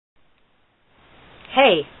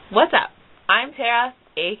Hey, what's up? I'm Tara,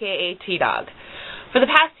 aka T-Dog. For the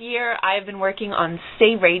past year, I have been working on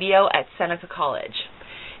Say Radio at Seneca College.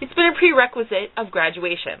 It's been a prerequisite of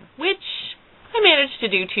graduation, which I managed to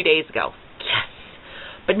do 2 days ago. Yes!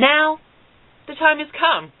 But now, the time has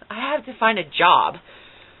come. I have to find a job.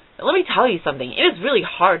 Now, let me tell you something. It is really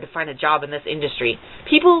hard to find a job in this industry.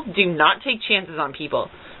 People do not take chances on people.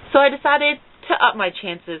 So I decided to up my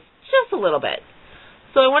chances just a little bit.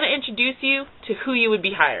 So I want to introduce you to who you would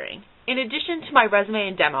be hiring. In addition to my resume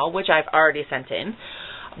and demo, which I've already sent in,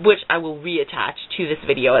 which I will reattach to this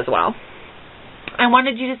video as well, I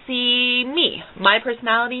wanted you to see me, my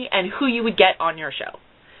personality, and who you would get on your show.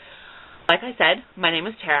 Like I said, my name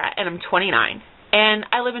is Tara, and I'm 29, and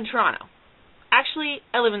I live in Toronto. Actually,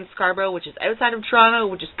 I live in Scarborough, which is outside of Toronto,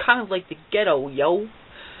 which is kind of like the ghetto, yo.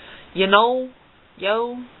 You know,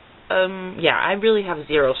 yo. Yeah, I really have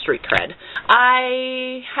zero street cred.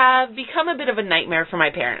 I have become a bit of a nightmare for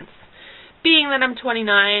my parents. Being that I'm 29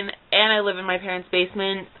 and I live in my parents'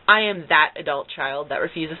 basement, I am that adult child that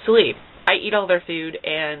refuses to leave. I eat all their food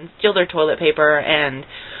and steal their toilet paper, and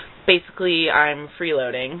basically I'm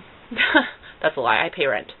freeloading. That's a lie. I pay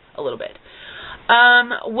rent a little bit.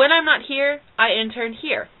 When I'm not here, I intern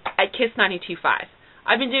here at Kiss 92.5.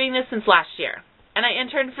 I've been doing this since last year, and I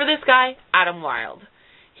interned for this guy, Adam Wild.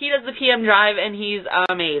 He does the PM drive, and he's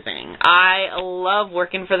amazing. I love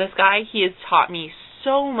working for this guy. He has taught me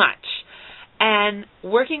so much. And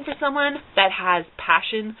working for someone that has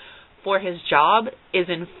passion for his job is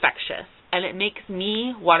infectious. And it makes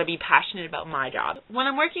me want to be passionate about my job. When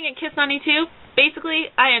I'm working at Kiss 92, basically,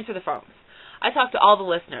 I answer the phones. I talk to all the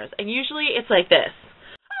listeners, and usually it's like this.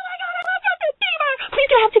 Oh my God, I love Justin Bieber! Please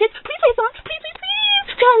can I have tickets? Please play songs. Please, please,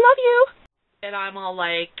 please! I love you! And I'm all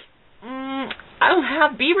like, I don't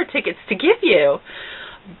have Bieber tickets to give you,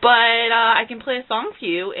 but I can play a song for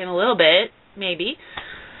you in a little bit, maybe.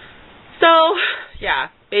 So, yeah,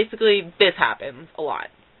 basically this happens a lot.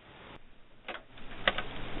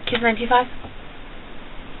 Kiss 95?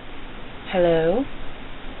 Hello?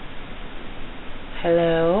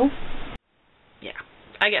 Hello? Yeah,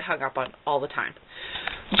 I get hung up on all the time.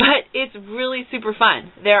 But it's really super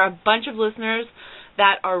fun. There are a bunch of listeners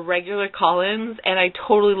that are regular call-ins, and I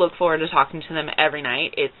totally look forward to talking to them every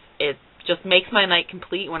night. It just makes my night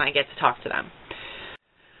complete when I get to talk to them.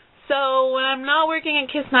 So when I'm not working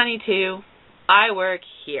at Kiss 92, I work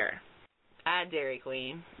here at Dairy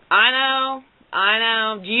Queen. I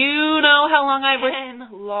know. Do you know how long I've worked?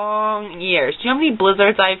 10 long years. Do you know how many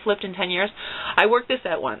blizzards I've flipped in 10 years? I worked this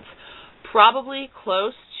at once. Probably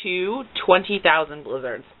close to 20,000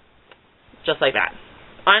 blizzards. Just like that.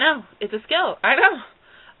 I know. It's a skill. I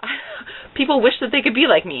know. People wish that they could be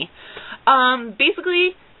like me.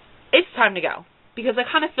 Basically, it's time to go. Because I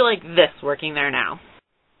kind of feel like this working there now.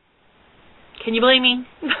 Can you blame me?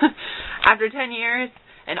 After 10 years,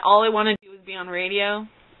 and all I want to do is be on radio?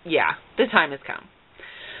 Yeah, the time has come.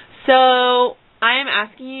 So, I am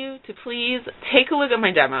asking you to please take a look at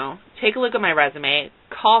my demo, take a look at my resume,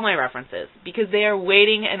 call my references, because they are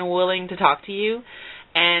waiting and willing to talk to you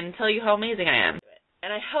and tell you how amazing I am.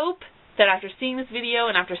 And I hope that after seeing this video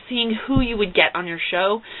and after seeing who you would get on your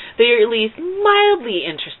show, that you're at least mildly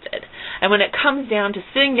interested. And when it comes down to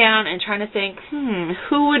sitting down and trying to think,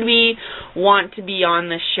 who would we want to be on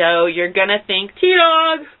this show, you're going to think,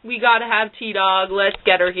 T-Dog, we got to have T-Dog, let's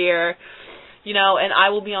get her here. You know, and I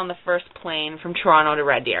will be on the first plane from Toronto to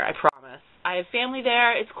Red Deer, I promise. I have family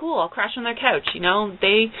there, it's cool, I'll crash on their couch, you know,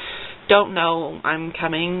 they don't know I'm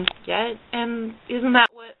coming yet, and isn't that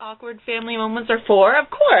what awkward family moments are for? Of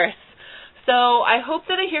course! So, I hope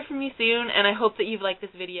that I hear from you soon, and I hope that you've liked this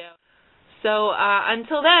video. So,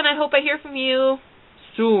 until then, I hope I hear from you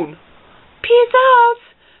soon. Peace out!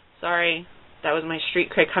 Sorry, that was my street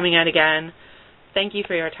cred coming out again. Thank you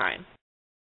for your time.